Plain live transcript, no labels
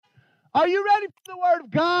Are you ready for the Word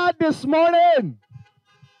of God this morning?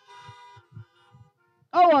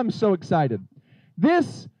 Oh, I'm so excited.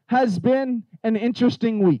 This has been an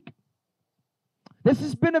interesting week. This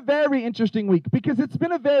has been a very interesting week because it's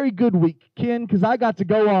been a very good week, Ken, because I got to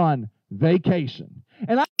go on vacation.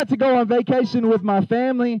 And I got to go on vacation with my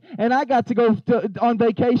family, and I got to go on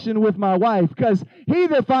vacation with my wife, because he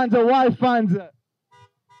that finds a wife finds a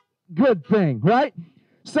good thing, right?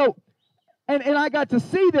 So, and I got to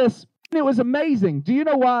see this, and it was amazing. Do you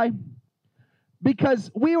know why? Because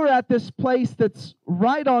we were at this place that's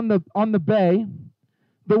right on the bay.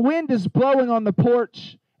 The wind is blowing on the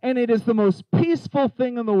porch, and it is the most peaceful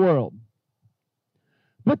thing in the world.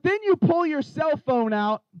 But then you pull your cell phone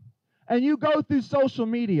out, and you go through social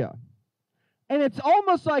media, and it's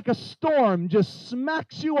almost like a storm just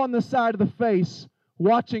smacks you on the side of the face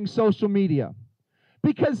watching social media,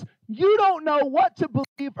 because you don't know what to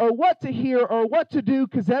believe or what to hear or what to do,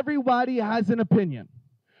 because everybody has an opinion.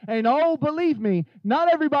 And oh, believe me,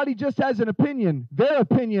 not everybody just has an opinion. Their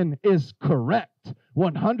opinion is correct,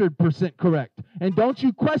 100% correct. And don't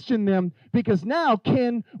you question them, because now,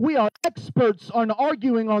 Ken, we are experts on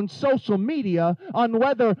arguing on social media on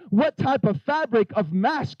what type of fabric of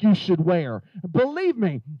mask you should wear. Believe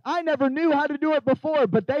me, I never knew how to do it before,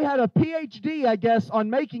 but they had a PhD, I guess, on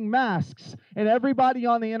making masks, and everybody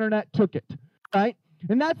on the internet took it, right?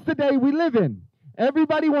 And that's the day we live in.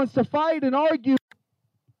 Everybody wants to fight and argue.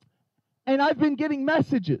 And I've been getting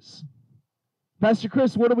messages. Pastor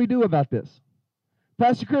Chris, what do we do about this?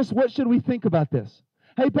 Pastor Chris, what should we think about this?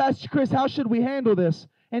 Hey, Pastor Chris, how should we handle this?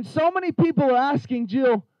 And so many people are asking,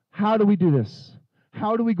 Jill, how do we do this?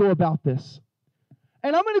 How do we go about this?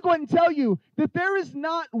 And I'm going to go ahead and tell you that there is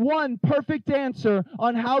not one perfect answer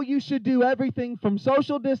on how you should do everything from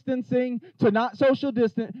social distancing to not social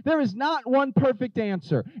distance. There is not one perfect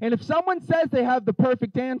answer. And if someone says they have the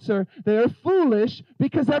perfect answer, they are foolish,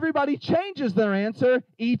 because everybody changes their answer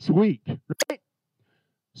each week, right?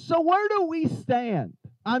 So where do we stand?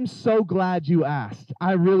 I'm so glad you asked.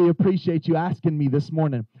 I really appreciate you asking me this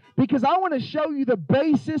morning, because I want to show you the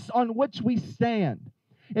basis on which we stand.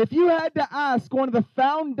 If you had to ask one of the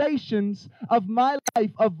foundations of my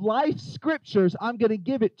life, of life scriptures, I'm going to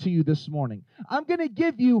give it to you this morning. I'm going to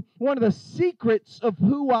give you one of the secrets of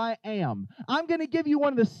who I am. I'm going to give you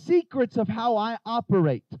one of the secrets of how I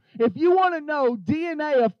operate. If you want to know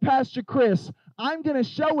DNA of Pastor Chris, I'm going to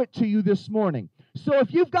show it to you this morning. So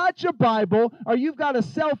if you've got your Bible or you've got a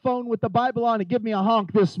cell phone with the Bible on it, give me a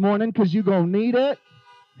honk this morning, because you're going to need it.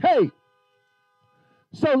 Hey,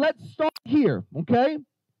 so let's start here, okay?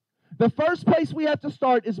 The first place we have to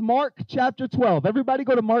start is Mark chapter 12. Everybody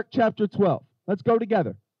go to Mark chapter 12. Let's go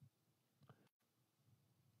together.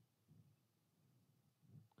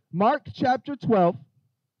 Mark chapter 12.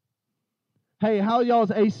 Hey, how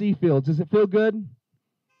y'all's AC feel? Does it feel good?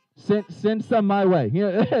 Send some my way.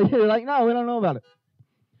 You're like, no, we don't know about it.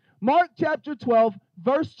 Mark chapter 12,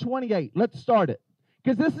 verse 28. Let's start it,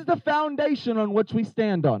 because this is the foundation on which we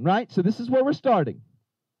stand on, right? So this is where we're starting.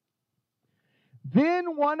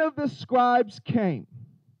 Then one of the scribes came,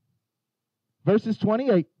 verses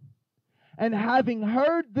 28, and having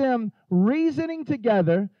heard them reasoning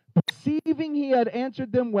together, perceiving he had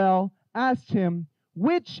answered them well, asked him,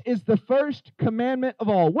 which is the first commandment of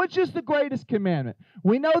all? Which is the greatest commandment?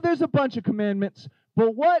 We know there's a bunch of commandments,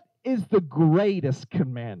 but what is the greatest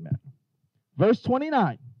commandment? Verse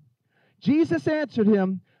 29, Jesus answered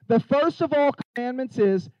him, the first of all commandments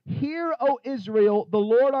is, hear, O Israel, the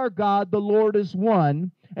Lord our God, the Lord is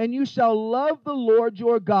one, and you shall love the Lord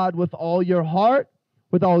your God with all your heart,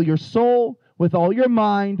 with all your soul, with all your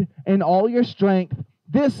mind, and all your strength.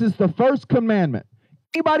 This is the first commandment.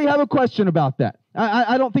 Anybody have a question about that?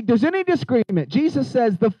 I don't think there's any disagreement. Jesus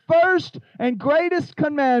says the first and greatest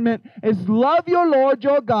commandment is love your Lord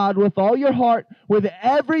your God with all your heart, with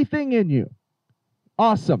everything in you.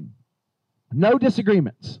 Awesome. No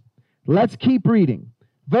disagreements. Let's keep reading.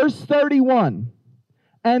 Verse 31.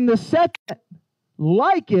 And the second,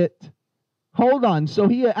 like it, hold on. So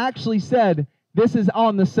he actually said this is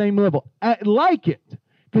on the same level. Like it.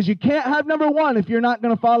 Because you can't have number one if you're not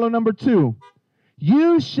going to follow number two.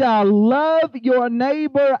 You shall love your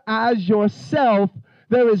neighbor as yourself.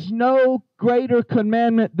 There is no greater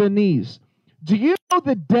commandment than these. Do you know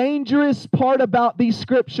the dangerous part about these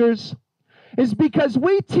scriptures? Is because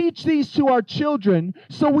we teach these to our children,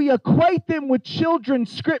 so we equate them with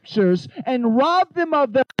children's scriptures and rob them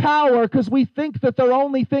of their power because we think that they're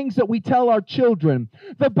only things that we tell our children.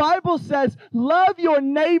 The Bible says, love your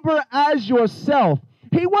neighbor as yourself.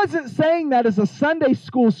 He wasn't saying that as a Sunday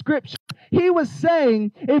school scripture. He was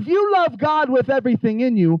saying, if you love God with everything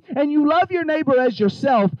in you, and you love your neighbor as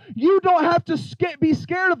yourself, you don't have to be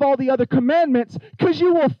scared of all the other commandments, because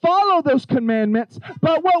you will follow those commandments.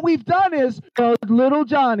 But what we've done is, little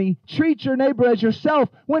Johnny, treat your neighbor as yourself,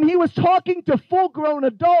 when he was talking to full-grown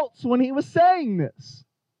adults when he was saying this.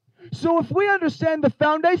 So if we understand the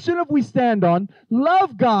foundation of we stand on,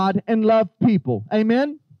 love God and love people.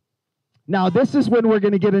 Amen? Now, this is when we're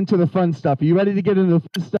going to get into the fun stuff. Are you ready to get into the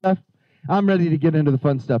fun stuff? I'm ready to get into the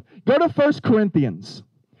fun stuff. Go to 1 Corinthians.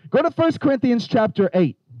 Go to 1 Corinthians chapter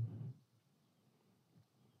 8.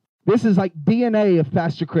 This is like DNA of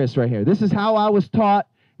Pastor Chris right here. This is how I was taught.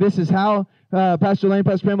 This is how Pastor Lane,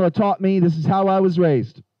 Pastor Pamela taught me. This is how I was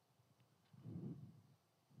raised.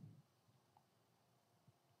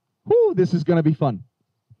 Whew, this is going to be fun.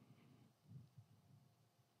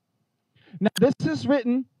 Now, this is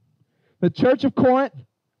written, the church of Corinth,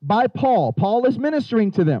 by Paul. Paul is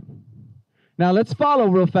ministering to them. Now, let's follow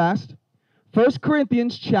real fast. 1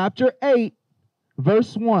 Corinthians chapter 8,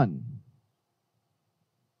 verse 1.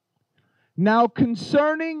 Now,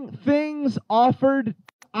 concerning things offered to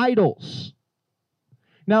idols.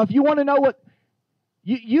 Now, if you want to know what,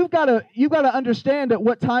 you've got to understand at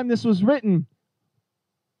what time this was written.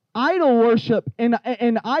 Idol worship and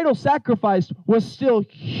idol sacrifice was still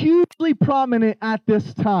hugely prominent at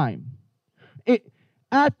this time.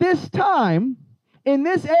 At this time, in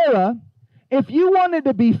this era, if you wanted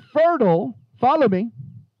to be fertile, follow me,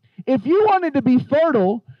 if you wanted to be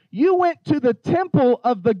fertile, you went to the temple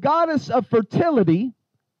of the goddess of fertility.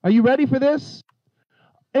 Are you ready for this?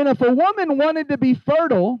 And if a woman wanted to be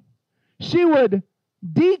fertile, she would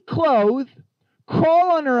declothe,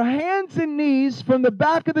 crawl on her hands and knees from the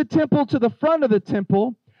back of the temple to the front of the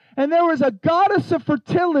temple, and there was a goddess of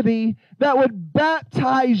fertility that would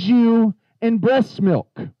baptize you in breast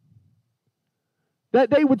milk. That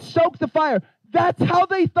they would soak the fire. That's how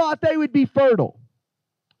they thought they would be fertile.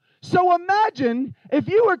 So imagine if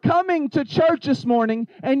you were coming to church this morning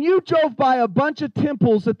and you drove by a bunch of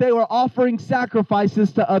temples that they were offering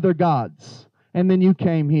sacrifices to other gods, and then you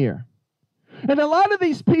came here. And a lot of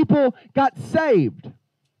these people got saved.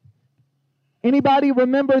 Anybody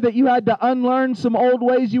remember that you had to unlearn some old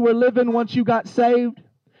ways you were living once you got saved?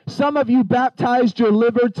 Some of you baptized your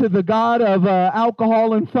liver to the god of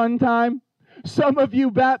alcohol and fun time. Some of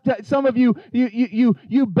you baptized your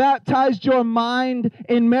mind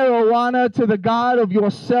in marijuana to the god of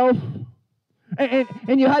yourself.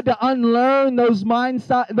 And you had to unlearn those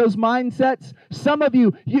mindsets. Some of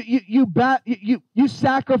you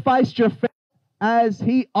sacrificed your faith as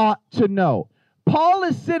he ought to know. Paul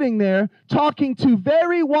is sitting there talking to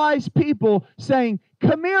very wise people saying,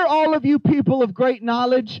 come here, all of you people of great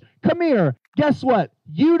knowledge. Come here. Guess what?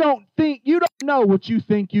 You don't know what you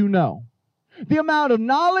think you know. The amount of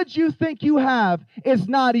knowledge you think you have is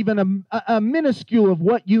not even a minuscule of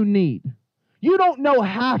what you need. You don't know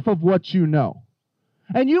half of what you know.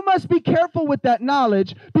 And you must be careful with that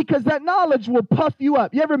knowledge, because that knowledge will puff you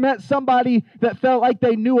up. You ever met somebody that felt like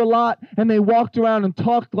they knew a lot and they walked around and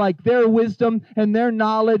talked like their wisdom and their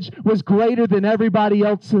knowledge was greater than everybody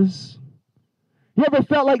else's? You ever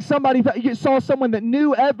felt like you saw someone that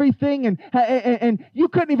knew everything and you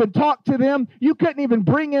couldn't even talk to them? You couldn't even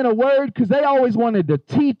bring in a word because they always wanted to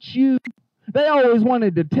teach you. They always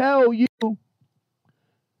wanted to tell you.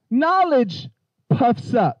 Knowledge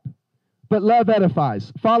puffs up, but love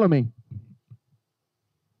edifies. Follow me.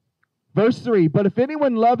 Verse 3, but if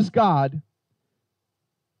anyone loves God,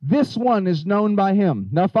 this one is known by him.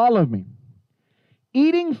 Now follow me.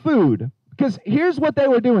 Eating food, because here's what they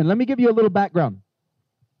were doing. Let me give you a little background.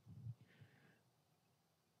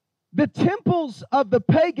 The temples of the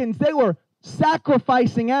pagans, they were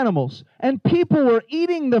sacrificing animals, and people were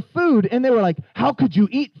eating the food, and they were like, how could you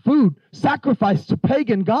eat food sacrificed to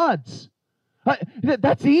pagan gods?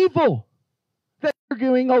 That's evil. They're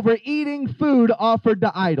arguing over eating food offered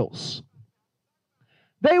to idols.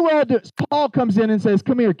 They will do. Paul comes in and says,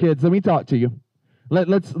 come here, kids, let me talk to you.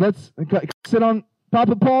 Let's sit on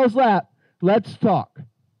Papa Paul's lap. Let's talk.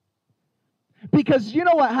 Because you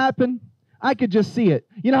know what happened? I could just see it.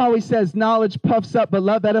 You know how he says knowledge puffs up, but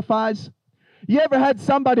love edifies? You ever had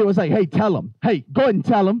somebody who was like, hey, tell him. Hey, go ahead and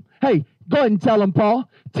tell him. Hey, go ahead and tell him, Paul.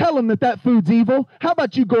 Tell him that food's evil. How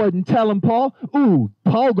about you go ahead and tell him, Paul? Ooh,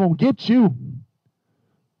 Paul gonna get you.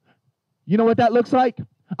 You know what that looks like?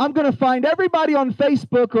 I'm going to find everybody on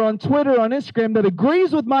Facebook or on Twitter or on Instagram that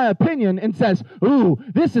agrees with my opinion and says, ooh,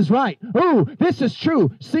 this is right. Ooh, this is true.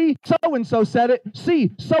 See, so-and-so said it.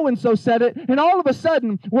 See, so-and-so said it. And all of a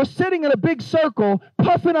sudden, we're sitting in a big circle,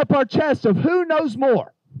 puffing up our chest of who knows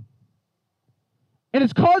more. And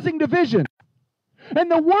it's causing division. And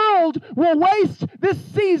the world will waste this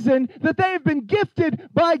season that they have been gifted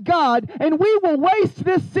by God. And we will waste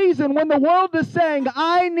this season when the world is saying,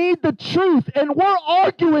 I need the truth. And we're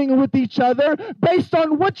arguing with each other based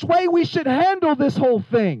on which way we should handle this whole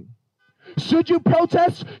thing. Should you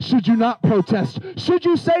protest? Should you not protest? Should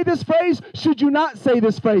you say this phrase? Should you not say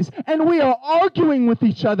this phrase? And we are arguing with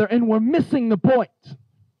each other and we're missing the point.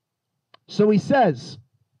 So he says,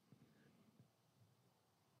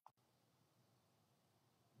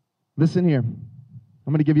 listen here. I'm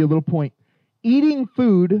going to give you a little point. Eating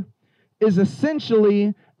food is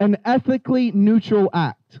essentially an ethically neutral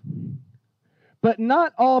act. But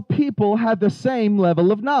not all people have the same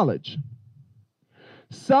level of knowledge.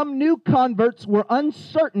 Some new converts were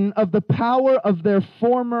uncertain of the power of their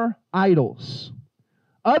former idols.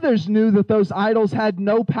 Others knew that those idols had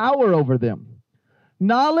no power over them.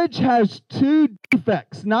 Knowledge has two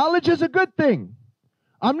defects. Knowledge is a good thing.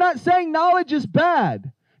 I'm not saying knowledge is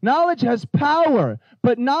bad. Knowledge has power,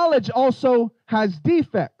 but knowledge also has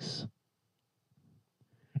defects.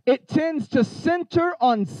 It tends to center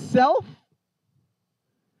on self,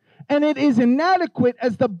 and it is inadequate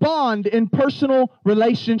as the bond in personal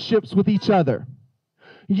relationships with each other.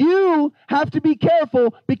 You have to be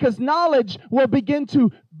careful because knowledge will begin to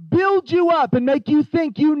build you up and make you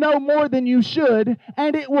think you know more than you should,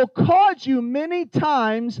 and it will cause you many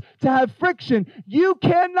times to have friction. You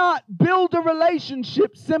cannot build a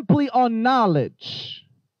relationship simply on knowledge.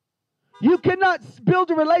 You cannot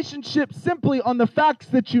build a relationship simply on the facts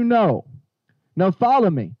that you know. Now follow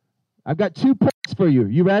me. I've got 2 points for you.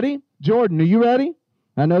 You ready? Jordan, are you ready?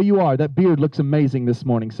 I know you are. That beard looks amazing this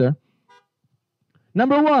morning, sir.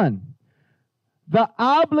 Number 1,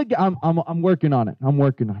 I'm working on it. I'm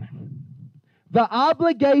working on it. The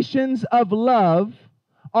obligations of love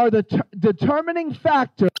are the determining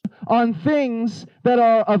factor on things that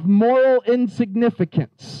are of moral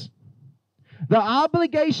insignificance. The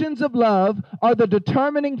obligations of love are the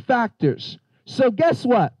determining factors. So guess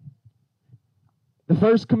what? The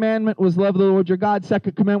first commandment was love the Lord your God.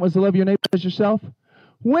 Second commandment was to love your neighbor as yourself.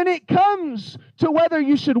 When it comes to whether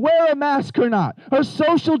you should wear a mask or not, or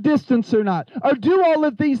social distance or not, or do all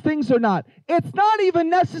of these things or not, it's not even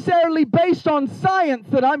necessarily based on science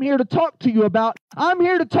that I'm here to talk to you about. I'm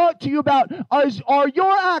here to talk to you about, are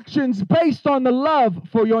your actions based on the love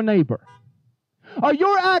for your neighbor? Are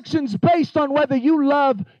your actions based on whether you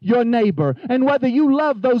love your neighbor and whether you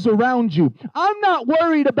love those around you? I'm not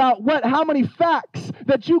worried about how many facts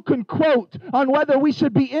that you can quote on whether we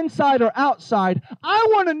should be inside or outside. I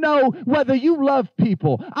want to know whether you love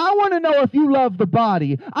people. I want to know if you love the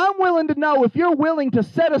body. I'm willing to know if you're willing to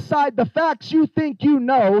set aside the facts you think you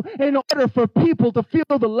know in order for people to feel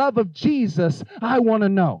the love of Jesus. I want to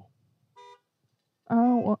know.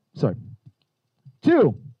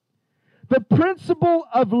 2. The principle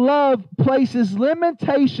of love places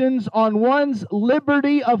limitations on one's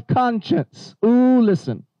liberty of conscience. Ooh,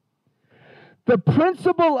 listen. The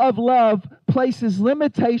principle of love places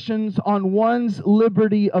limitations on one's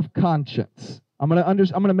liberty of conscience. I'm going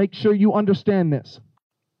to make sure you understand this.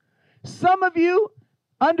 Some of you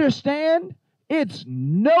understand it's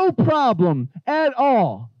no problem at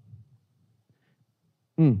all.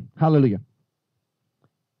 Hallelujah.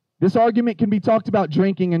 This argument can be talked about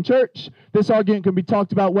drinking in church. This argument can be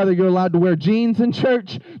talked about whether you're allowed to wear jeans in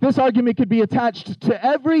church. This argument could be attached to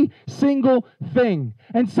every single thing.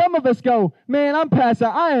 And some of us go, man, I'm past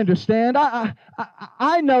that. I understand.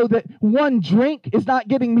 I know that one drink is not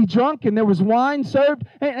getting me drunk and there was wine served.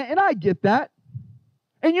 And I get that.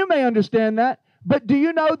 And you may understand that. But do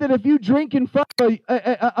you know that if you drink in front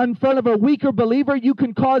of a weaker believer, you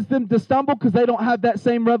can cause them to stumble because they don't have that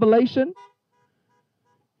same revelation?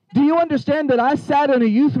 Do you understand that I sat in a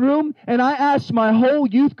youth room and I asked my whole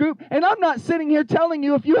youth group, and I'm not sitting here telling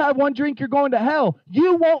you if you have one drink, you're going to hell.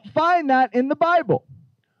 You won't find that in the Bible.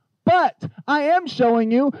 But I am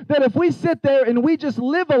showing you that if we sit there and we just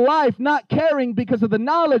live a life not caring because of the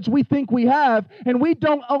knowledge we think we have, and we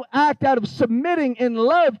don't act out of submitting in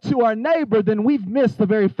love to our neighbor, then we've missed the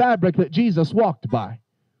very fabric that Jesus walked by.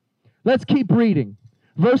 Let's keep reading.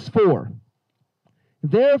 Verse 4.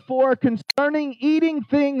 Therefore, concerning eating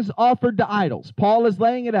things offered to idols. Paul is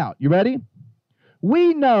laying it out. You ready?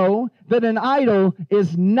 We know that an idol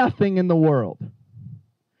is nothing in the world.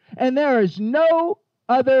 And there is no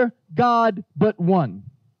other God but one.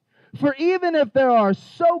 For even if there are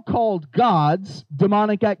so-called gods,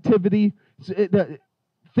 demonic activity,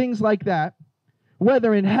 things like that,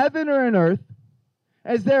 whether in heaven or in earth,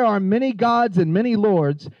 as there are many gods and many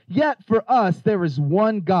lords, yet for us there is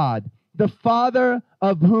one God, the Father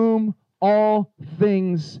of whom all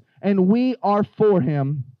things and we are for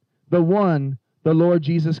him, the one, the Lord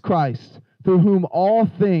Jesus Christ, through whom all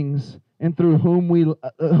things and through whom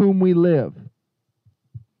we live.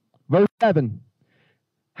 Verse 7.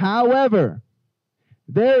 However,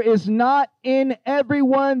 there is not in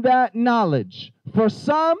everyone that knowledge. For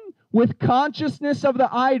some, with consciousness of the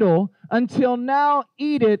idol, until now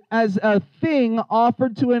eat it as a thing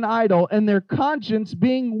offered to an idol, and their conscience,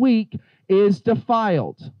 being weak, is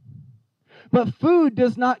defiled. But food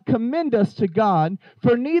does not commend us to God,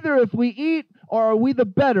 for neither if we eat are we the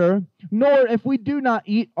better, nor if we do not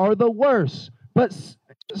eat are the worse. But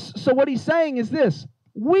so what he's saying is this: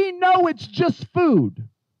 we know it's just food.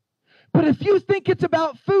 But if you think it's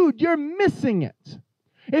about food, you're missing it.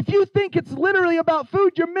 If you think it's literally about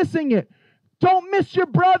food, you're missing it. Don't miss your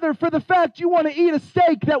brother for the fact you want to eat a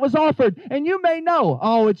steak that was offered. And you may know,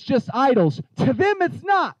 oh, it's just idols. To them, it's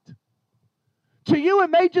not. To you, it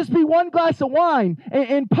may just be one glass of wine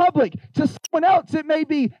in public. To someone else, it may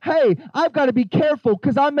be, hey, I've got to be careful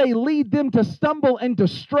because I may lead them to stumble and to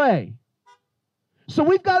stray. So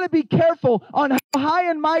we've got to be careful on how high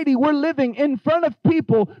and mighty we're living in front of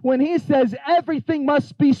people when he says everything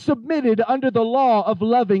must be submitted under the law of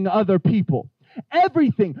loving other people.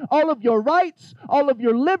 Everything, all of your rights, all of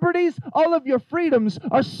your liberties, all of your freedoms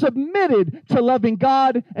are submitted to loving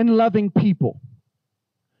God and loving people.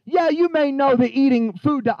 Yeah, you may know that eating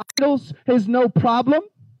food to idols is no problem.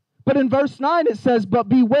 But in verse 9 it says, but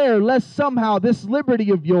beware lest somehow this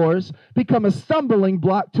liberty of yours become a stumbling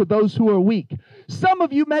block to those who are weak. Some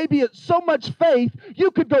of you may be at so much faith,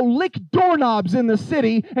 you could go lick doorknobs in the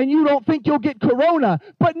city and you don't think you'll get corona.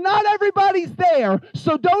 But not everybody's there,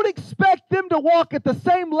 so don't expect them to walk at the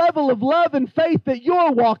same level of love and faith that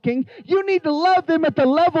you're walking. You need to love them at the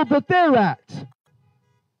level that they're at.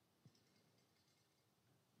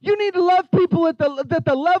 You need to love people at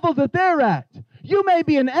the level that they're at. You may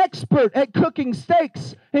be an expert at cooking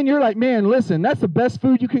steaks, and you're like, man, listen, that's the best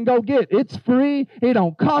food you can go get. It's free. It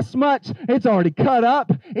don't cost much. It's already cut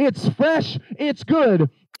up. It's fresh. It's good.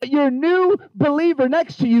 Your new believer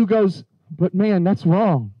next to you goes, but man, that's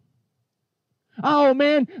wrong. Oh,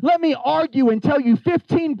 man, let me argue and tell you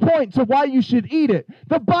 15 points of why you should eat it.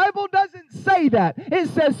 The Bible doesn't say that. It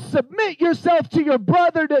says submit yourself to your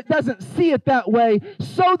brother that doesn't see it that way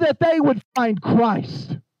so that they would find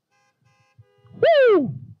Christ.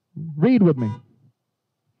 Woo! Read with me.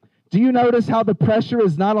 Do you notice how the pressure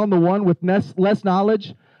is not on the one with less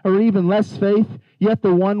knowledge or even less faith, yet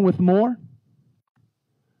the one with more?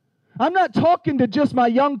 I'm not talking to just my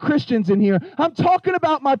young Christians in here. I'm talking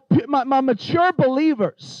about my mature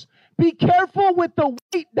believers. Be careful with the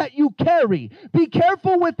weight that you carry. Be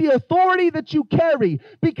careful with the authority that you carry,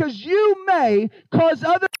 because you may cause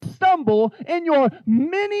others to stumble in your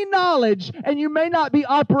many knowledge, and you may not be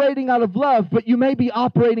operating out of love, but you may be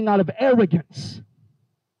operating out of arrogance.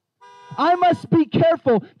 I must be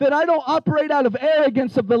careful that I don't operate out of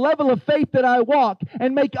arrogance of the level of faith that I walk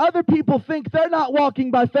and make other people think they're not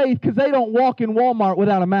walking by faith because they don't walk in Walmart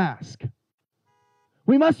without a mask.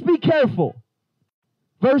 We must be careful.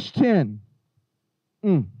 Verse 10.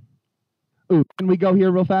 Can we go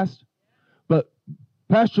here real fast? But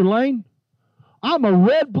Pastor Lane, I'm a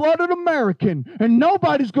red-blooded American and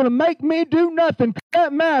nobody's going to make me do nothing.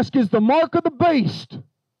 That mask is the mark of the beast.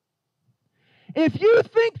 If you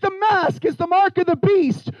think the mask is the mark of the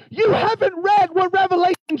beast, you haven't read what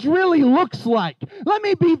Revelations really looks like. Let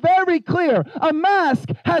me be very clear. A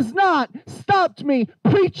mask has not stopped me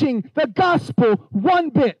preaching the gospel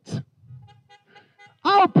one bit.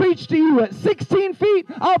 I'll preach to you at 16 feet.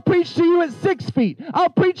 I'll preach to you at 6 feet. I'll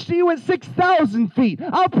preach to you at 6,000 feet.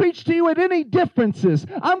 I'll preach to you at any differences.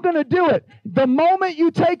 I'm going to do it. The moment you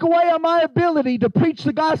take away on my ability to preach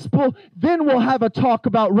the gospel, then we'll have a talk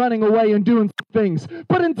about running away and doing things.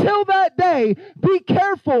 But until that day, be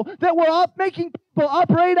careful that we're making people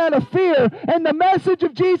operate out of fear, and the message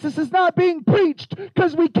of Jesus is not being preached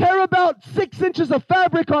because we care about 6 inches of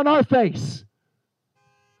fabric on our face.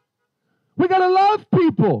 We got to love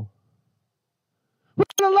people. We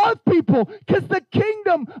got to love people because the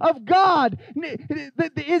kingdom of God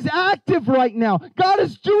is active right now. God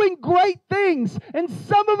is doing great things, and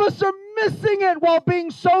some of us are missing it while being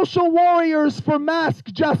social warriors for mask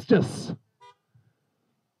justice.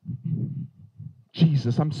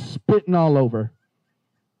 Jesus, I'm spitting all over.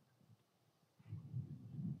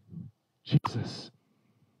 Jesus.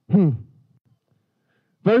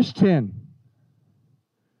 Verse 10.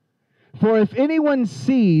 For if anyone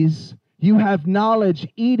sees you have knowledge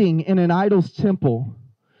eating in an idol's temple,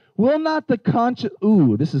 will not the conscience...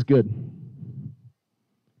 Ooh, this is good.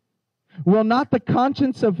 Will not the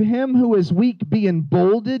conscience of him who is weak be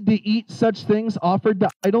emboldened to eat such things offered to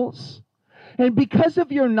idols? And because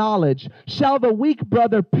of your knowledge, shall the weak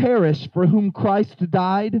brother perish for whom Christ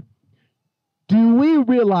died? Do we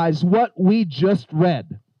realize what we just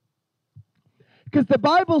read? Because the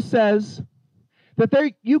Bible says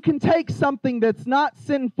that you can take something that's not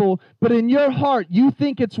sinful, but in your heart you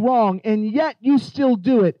think it's wrong, and yet you still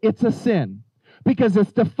do it. It's a sin because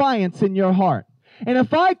it's defiance in your heart. And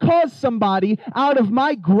if I cause somebody out of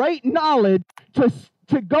my great knowledge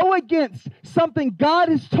to go against something God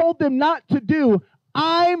has told them not to do,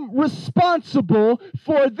 I'm responsible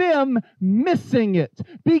for them missing it.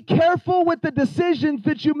 Be careful with the decisions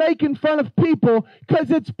that you make in front of people,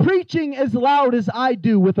 because it's preaching as loud as I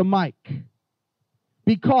do with a mic.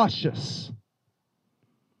 Be cautious.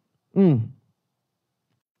 But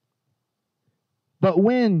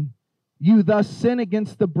when you thus sin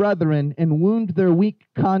against the brethren and wound their weak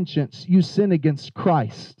conscience, you sin against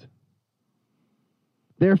Christ.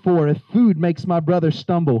 Therefore, if food makes my brother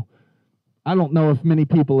stumble, I don't know if many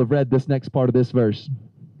people have read this next part of this verse.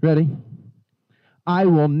 Ready? I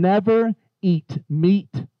will never eat meat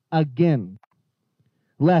again,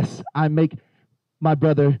 lest I make my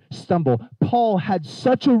brother stumble. Paul had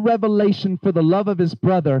such a revelation for the love of his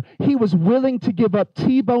brother. He was willing to give up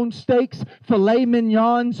T-bone steaks, filet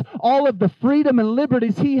mignons, all of the freedom and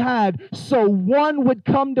liberties he had so one would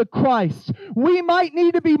come to Christ. We might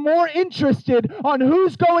need to be more interested on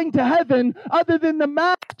who's going to heaven other than the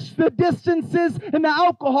masks, the distances, and the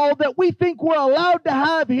alcohol that we think we're allowed to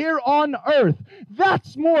have here on earth.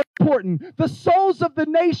 That's more important. The souls of the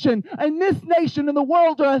nation and this nation and the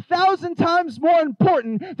world are 1,000 times more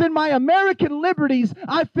important than my American liberties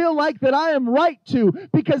I feel like that I am right to,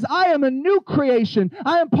 because I am a new creation.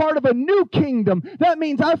 I am part of a new kingdom. That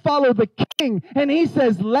means I follow the King, and he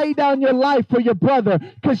says lay down your life for your brother,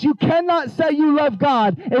 because you cannot say you love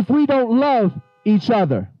God if we don't love each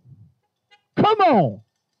other. Come on.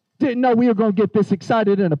 Didn't know we were going to get this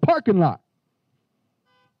excited in a parking lot.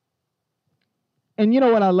 And you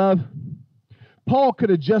know what I love? Paul could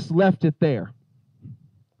have just left it there.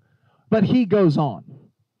 But he goes on.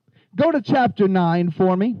 Go to chapter 9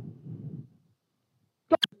 for me.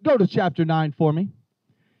 Go to chapter 9 for me.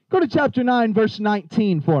 Go to chapter 9, verse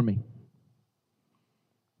 19 for me.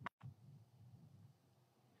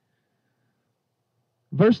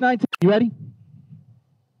 Verse 19. You ready?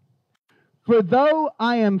 For though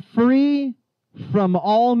I am free from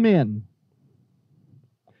all men,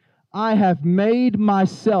 I have made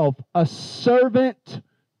myself a servant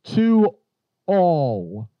to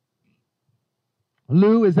all.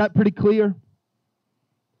 Lou, is that pretty clear?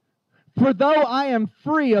 For though I am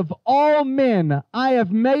free of all men, I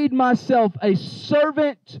have made myself a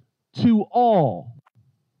servant to all,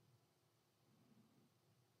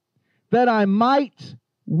 that I might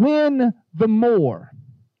win the more.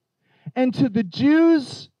 And to the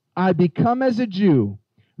Jews I become as a Jew,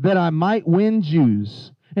 that I might win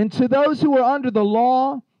Jews. And to those who are under the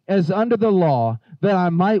law, as under the law, that I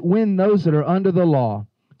might win those that are under the law.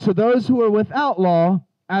 To those who are without law,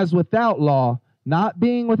 as without law, not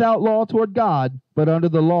being without law toward God, but under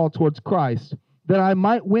the law towards Christ, that I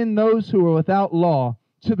might win those who are without law.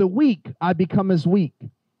 To the weak I become as weak,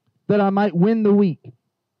 that I might win the weak.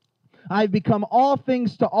 I have become all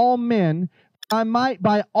things to all men, that I might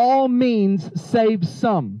by all means save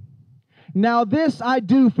some. Now this I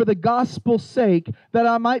do for the gospel's sake, that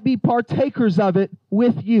I might be partakers of it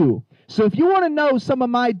with you. So if you want to know some of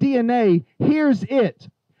my DNA, here's it.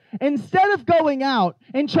 Instead of going out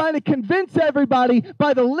and trying to convince everybody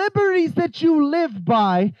by the liberties that you live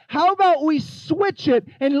by, how about we switch it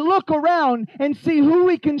and look around and see who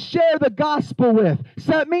we can share the gospel with?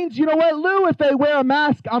 So that means, you know what, Lou, if they wear a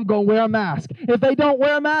mask, I'm going to wear a mask. If they don't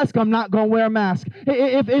wear a mask, I'm not going to wear a mask.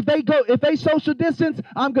 If they social distance,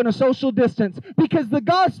 I'm going to social distance, because the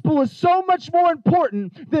gospel is so much more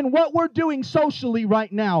important than what we're doing socially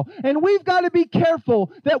right now. And we've got to be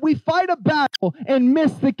careful that we fight a battle and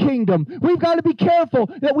miss the kingdom. We've got to be careful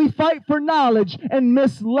that we fight for knowledge and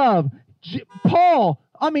miss love. Paul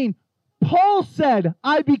said,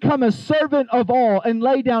 I become a servant of all and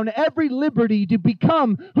lay down every liberty to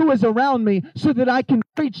become who is around me so that I can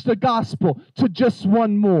preach the gospel to just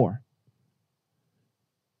one more.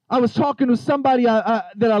 I was talking to somebody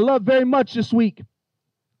that I love very much this week,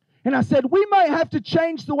 and I said, we might have to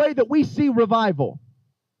change the way that we see revival.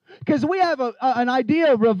 Because we have an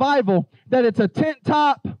idea of revival that it's a tent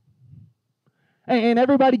top and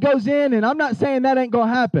everybody goes in, and I'm not saying that ain't going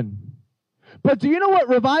to happen. But do you know what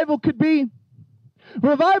revival could be?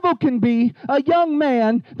 Revival can be a young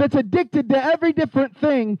man that's addicted to every different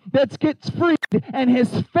thing that gets freed, and his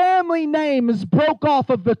family name is broke off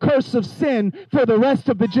of the curse of sin for the rest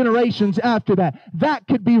of the generations after that. That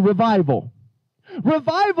could be revival.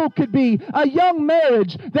 Revival could be a young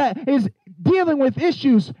marriage that is dealing with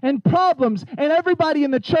issues and problems, and everybody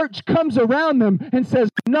in the church comes around them and says,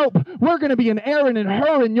 nope, we're going to be an Aaron and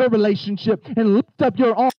Hur in your relationship, and lift up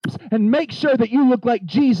your arms and make sure that you look like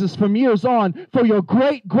Jesus from years on for your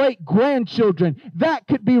great-great-grandchildren. That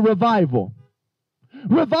could be revival.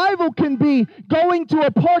 Revival can be going to a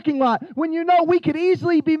parking lot when you know we could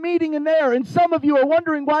easily be meeting in there, and some of you are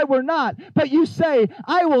wondering why we're not, but you say,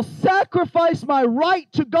 I will sacrifice my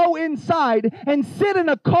right to go inside and sit in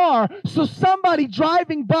a car so somebody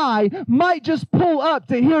driving by might just pull up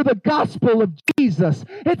to hear the gospel of Jesus.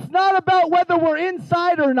 It's not about whether we're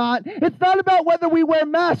inside or not. It's not about whether we wear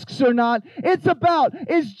masks or not. It's about,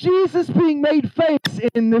 is Jesus being made famous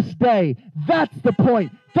in this day? That's the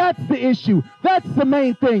point. That's the issue. That's the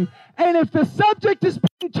main thing. And if the subject is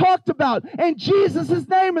being talked about and Jesus'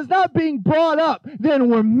 name is not being brought up, then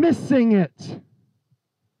we're missing it.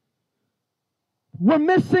 We're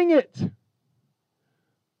missing it.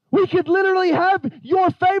 We could literally have your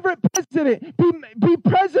favorite president be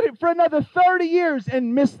president for another 30 years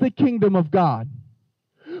and miss the kingdom of God.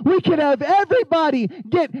 We could have everybody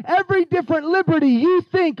get every different liberty you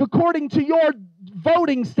think according to your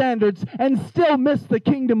voting standards and still miss the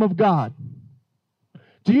kingdom of God.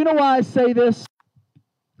 Do you know why I say this?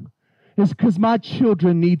 It's because my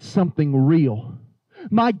children need something real.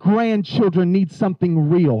 My grandchildren need something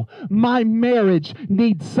real. My marriage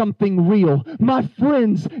needs something real. My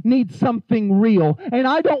friends need something real. And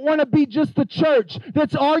I don't want to be just the church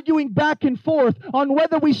that's arguing back and forth on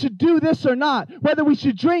whether we should do this or not, whether we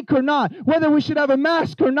should drink or not, whether we should have a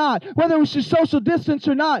mask or not, whether we should social distance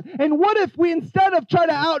or not. And what if we, instead of try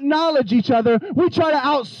to out-knowledge each other, we try to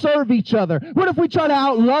out-serve each other? What if we try to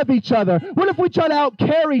out-love each other? What if we try to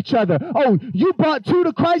out-care each other? Oh, you brought 2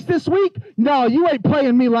 to Christ this week? No, you ain't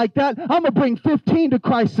playing me like that. I'm going to bring 15 to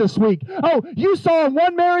Christ this week. Oh, you saw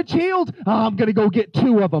one marriage healed? Oh, I'm going to go get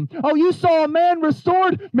 2 of them. Oh, you saw a man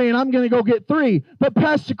restored? Man, I'm going to go get 3. But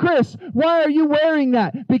Pastor Chris, why are you wearing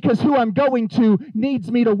that? Because who I'm going to needs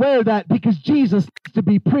me to wear that because Jesus needs to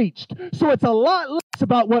be preached. So it's a lot less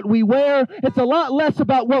about what we wear. It's a lot less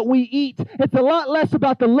about what we eat. It's a lot less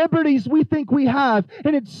about the liberties we think we have.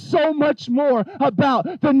 And it's so much more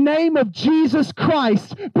about the name of Jesus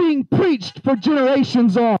Christ being preached for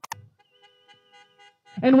generations on.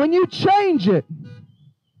 And when you change it,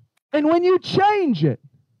 and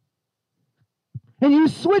you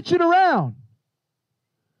switch it around,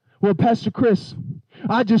 well, Pastor Chris,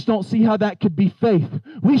 I just don't see how that could be faith.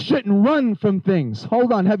 We shouldn't run from things.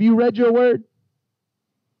 Hold on, have you read your word?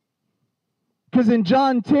 Because in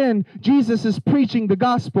John 10, Jesus is preaching the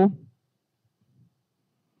gospel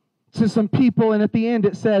to some people, and at the end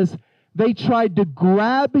it says, they tried to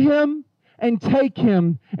grab him and take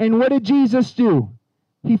him. And what did Jesus do?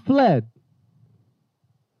 He fled.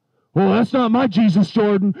 Well, that's not my Jesus,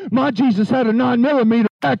 Jordan. My Jesus had a 9mm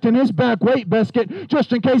packed in his back weight basket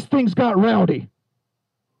just in case things got rowdy.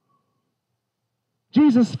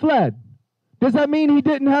 Jesus fled. Does that mean he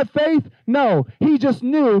didn't have faith? No. He just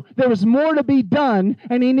knew there was more to be done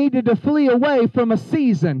and he needed to flee away from a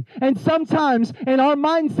season. And sometimes in our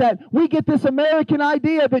mindset, we get this American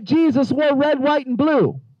idea that Jesus wore red, white, and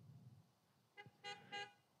blue.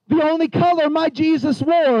 The only color my Jesus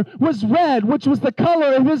wore was red, which was the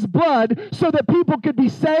color of his blood, so that people could be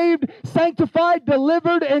saved, sanctified,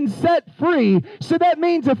 delivered, and set free. So that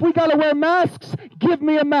means if we got to wear masks, give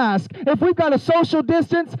me a mask. If we've got to social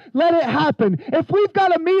distance, let it happen. If we've got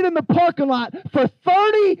to meet in the parking lot for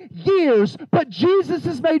 30 years, but Jesus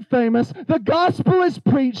is made famous, the gospel is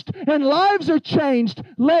preached, and lives are changed,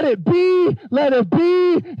 let it be,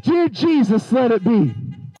 dear Jesus, let it be.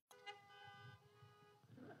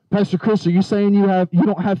 Pastor Chris, are you saying you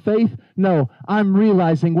don't have faith? No, I'm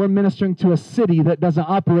realizing we're ministering to a city that doesn't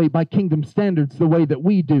operate by kingdom standards the way that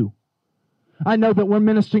we do. I know that we're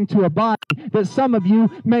ministering to a body that some of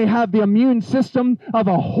you may have the immune system of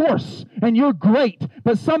a horse, and you're great.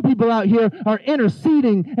 But some people out here are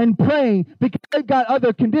interceding and praying because they've got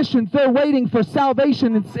other conditions. They're waiting for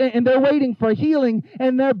salvation and they're waiting for healing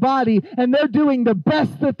in their body, and they're doing the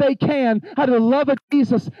best that they can out of the love of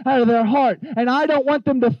Jesus out of their heart. And I don't want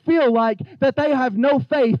them to feel like that they have no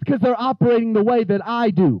faith because they're operating the way that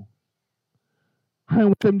I do. I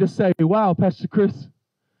want them to say, wow, Pastor Chris,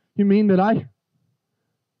 you mean that I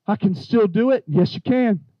can still do it? Yes, you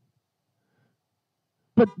can.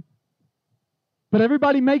 But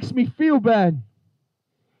everybody makes me feel bad.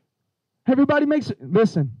 Everybody makes,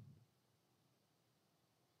 listen.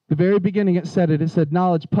 The very beginning it said it. It said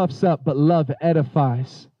knowledge puffs up, but love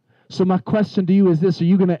edifies. So my question to you is this. Are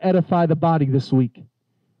you going to edify the body this week?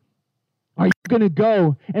 Are you going to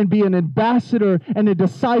go and be an ambassador and a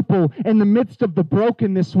disciple in the midst of the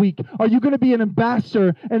broken this week? Are you going to be an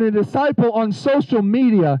ambassador and a disciple on social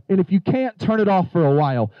media? And if you can't, turn it off for a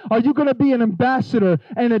while. Are you going to be an ambassador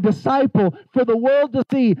and a disciple for the world to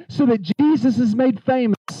see so that Jesus is made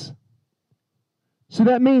famous? So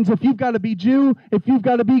that means if you've got to be Jew, if you've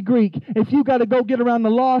got to be Greek, if you've got to go get around the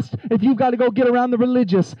lost, if you've got to go get around the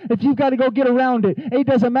religious, if you've got to go get around it, it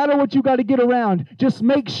doesn't matter what you got to get around. Just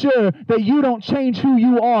make sure that you don't change who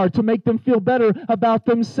you are to make them feel better about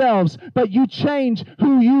themselves, but you change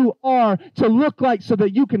who you are to look like so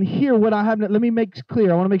that you can hear what I have. Let me make it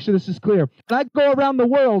clear. I want to make sure this is clear. When I go around the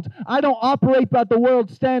world, I don't operate by the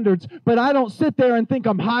world's standards, but I don't sit there and think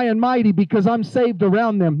I'm high and mighty because I'm saved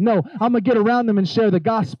around them. No, I'm going to get around them and share the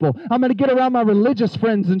gospel. I'm going to get around my religious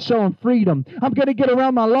friends and show them freedom. I'm going to get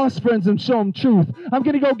around my lost friends and show them truth. I'm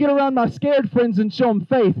going to go get around my scared friends and show them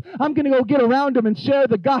faith. I'm going to go get around them and share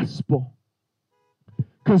the gospel.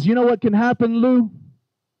 Because you know what can happen, Lou?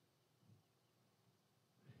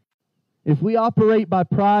 If we operate by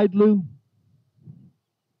pride, Lou,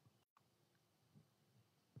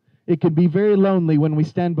 it can be very lonely when we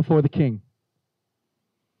stand before the King.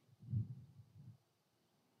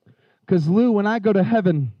 Because, Lou, when I go to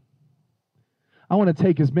heaven, I want to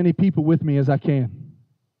take as many people with me as I can.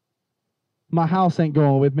 My house ain't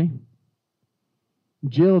going with me.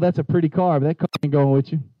 Jill, that's a pretty car, but that car ain't going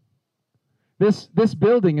with you. This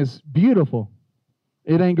building is beautiful.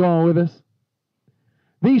 It ain't going with us.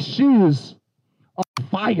 These shoes are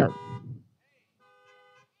fire,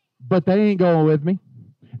 but they ain't going with me.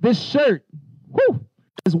 This shirt, whew,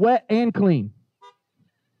 is wet and clean.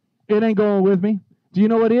 It ain't going with me. Do you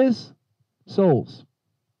know what it is? Souls.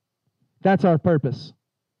 That's our purpose.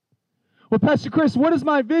 Well, Pastor Chris, what is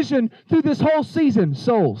my vision through this whole season?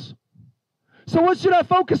 Souls. So what should I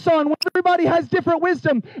focus on when everybody has different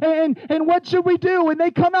wisdom? And what should we do when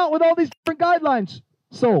they come out with all these different guidelines?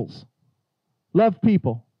 Souls. Love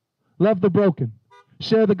people. Love the broken.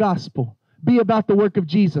 Share the gospel. Be about the work of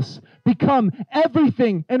Jesus. Become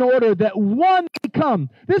everything in order that one may come.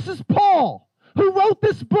 This is Paul, who wrote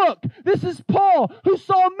this book. This is Paul, who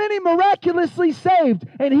saw many miraculously saved.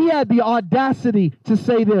 And he had the audacity to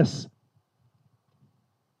say this.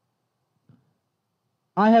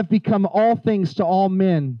 I have become all things to all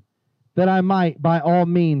men, that I might by all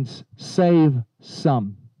means save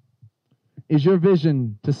some. Is your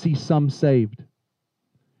vision to see some saved?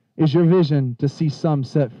 Is your vision to see some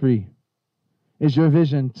set free? Is your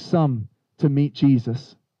vision some to meet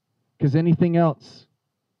Jesus? Because anything else,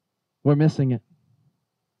 we're missing it.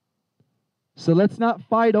 So let's not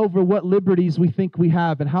fight over what liberties we think we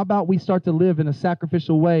have. And how about we start to live in a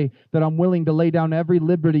sacrificial way that I'm willing to lay down every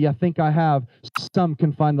liberty I think I have so some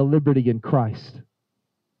can find the liberty in Christ.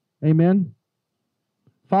 Amen?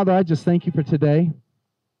 Father, I just thank you for today.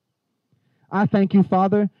 I thank you,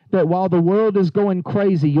 Father, that while the world is going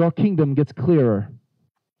crazy, your kingdom gets clearer.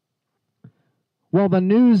 While the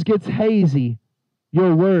news gets hazy,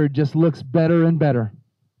 your word just looks better and better.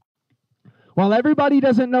 While everybody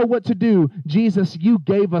doesn't know what to do, Jesus, you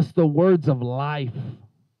gave us the words of life.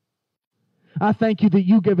 I thank you that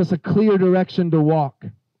you give us a clear direction to walk.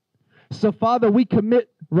 So, Father, we commit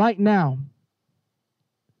right now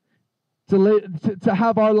to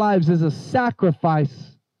have our lives as a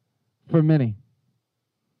sacrifice for many.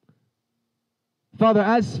 Father,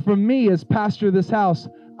 as for me as pastor of this house,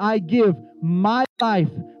 I give my life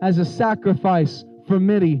as a sacrifice for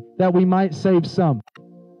many that we might save some.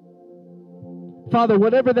 Father,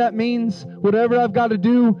 whatever that means, whatever I've got to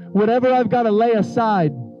do, whatever I've got to lay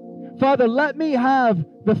aside, Father, let me have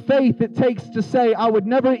the faith it takes to say, I would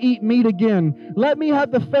never eat meat again. Let me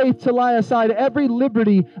have the faith to lay aside every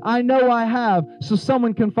liberty I know I have so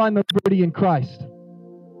someone can find the liberty in Christ.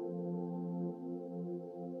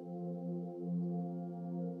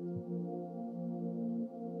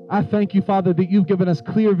 I thank you, Father, that you've given us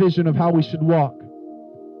clear vision of how we should walk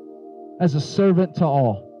as a servant to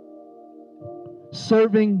all.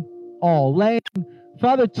 Serving all.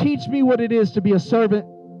 Father, teach me what it is to be a servant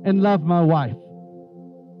and love my wife.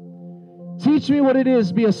 Teach me what it is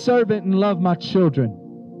to be a servant and love my children.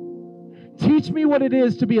 Teach me what it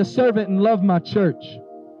is to be a servant and love my church.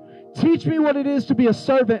 Teach me what it is to be a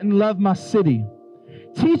servant and love my city.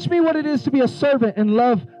 Teach me what it is to be a servant and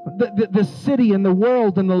love the city and the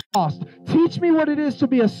world and the lost. Teach me what it is to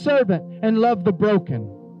be a servant and love the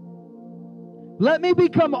broken. Let me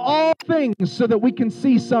become all things so that we can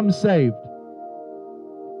see some saved.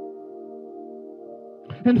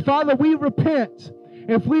 And Father, we repent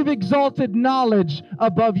if we've exalted knowledge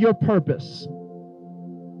above your purpose.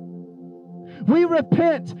 We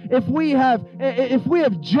repent if we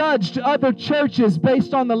have judged other churches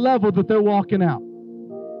based on the level that they're walking out.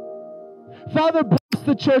 Father, bless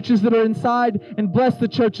the churches that are inside and bless the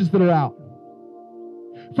churches that are out.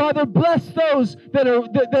 Father, bless those that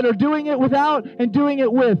are doing it without and doing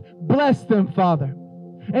it with. Bless them, Father.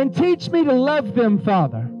 And teach me to love them,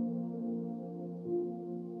 Father.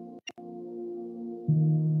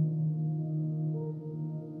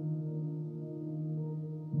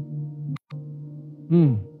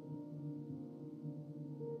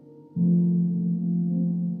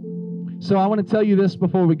 So I want to tell you this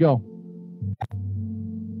before we go.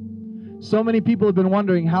 So many people have been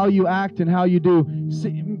wondering how you act and how you do.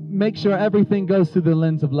 Make sure everything goes through the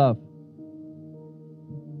lens of love.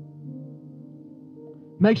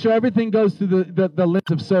 Make sure everything goes through the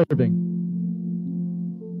lens of serving.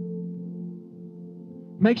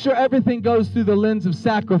 Make sure everything goes through the lens of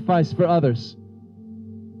sacrifice for others.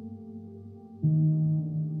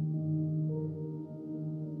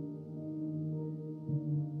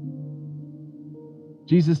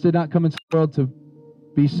 Jesus did not come into the world to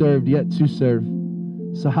be served, yet to serve.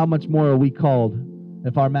 So how much more are we called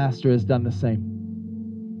if our Master has done the same?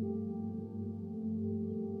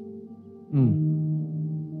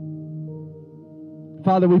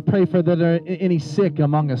 Father, we pray for that are any sick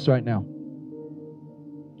among us right now.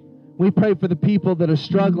 We pray for the people that are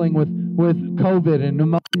struggling with COVID and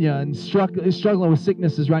pneumonia and struggling with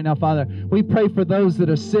sicknesses right now, Father. We pray for those that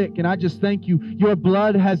are sick, and I just thank you. Your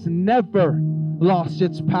blood has never lost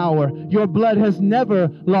its power. Your blood has never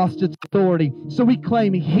lost its authority. So we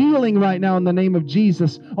claim healing right now in the name of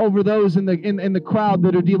Jesus over those in the crowd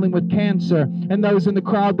that are dealing with cancer, and those in the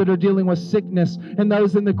crowd that are dealing with sickness, and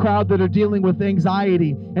those in the crowd that are dealing with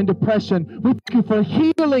anxiety and depression. We thank you for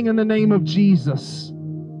healing in the name of Jesus.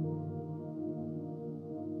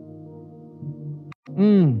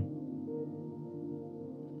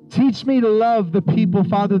 Teach me to love the people,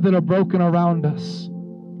 Father, that are broken around us.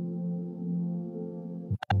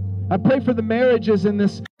 I pray for the marriages in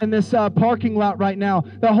this parking lot right now.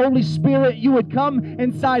 The Holy Spirit, you would come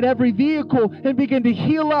inside every vehicle and begin to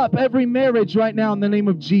heal up every marriage right now in the name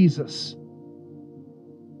of Jesus.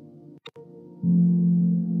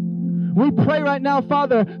 We pray right now,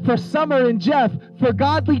 Father, for Summer and Jeff, for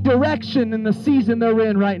godly direction in the season they're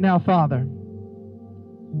in right now, Father.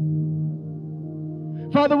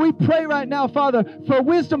 Father, we pray right now, Father, for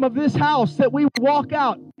wisdom of this house, that we walk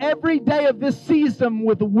out every day of this season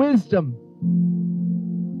with wisdom.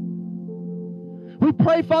 We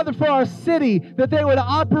pray, Father, for our city, that they would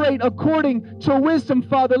operate according to wisdom,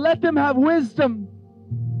 Father. Let them have wisdom.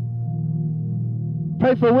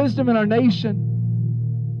 Pray for wisdom in our nation.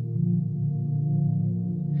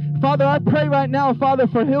 Father, I pray right now, Father,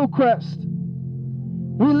 for Hillcrest.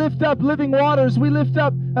 We lift up Living Waters. We lift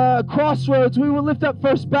up Crossroads. We will lift up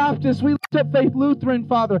First Baptist. We lift up Faith Lutheran,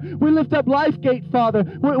 Father. We lift up Lifegate, Father.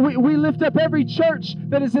 We lift up every church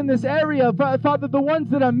that is in this area, Father, the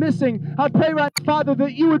ones that are missing. I pray right now, Father,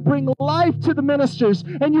 that you would bring life to the ministers,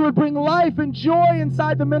 and you would bring life and joy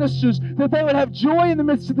inside the ministers, that they would have joy in the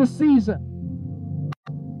midst of the season.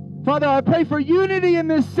 Father, I pray for unity in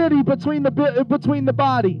this city between the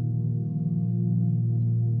body.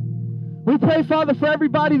 We pray, Father, for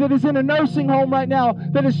everybody that is in a nursing home right now,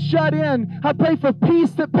 that is shut in. I pray for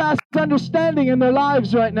peace that passes understanding in their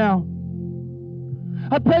lives right now.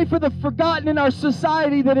 I pray for the forgotten in our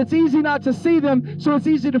society, that it's easy not to see them, so it's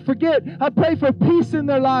easy to forget. I pray for peace in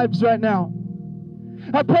their lives right now.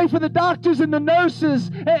 I pray for the doctors and the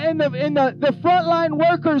nurses and the frontline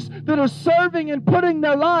workers that are serving and putting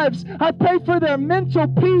their lives. I pray for their mental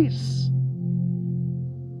peace.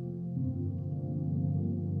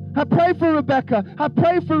 I pray for Rebecca. I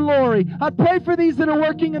pray for Lori. I pray for these that are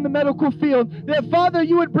working in the medical field, that, Father,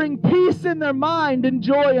 you would bring peace in their mind and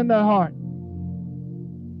joy in their heart.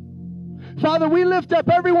 Father, we lift up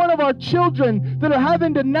every one of our children that are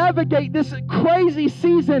having to navigate this crazy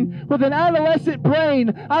season with an adolescent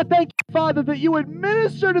brain. I thank you, Father, that you would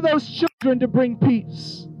minister to those children to bring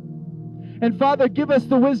peace. And Father, give us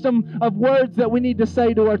the wisdom of words that we need to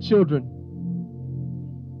say to our children.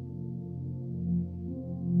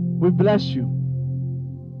 We bless you.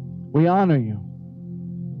 We honor you.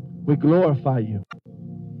 We glorify you.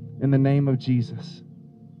 In the name of Jesus.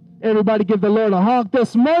 Everybody give the Lord a honk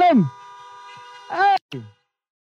this morning.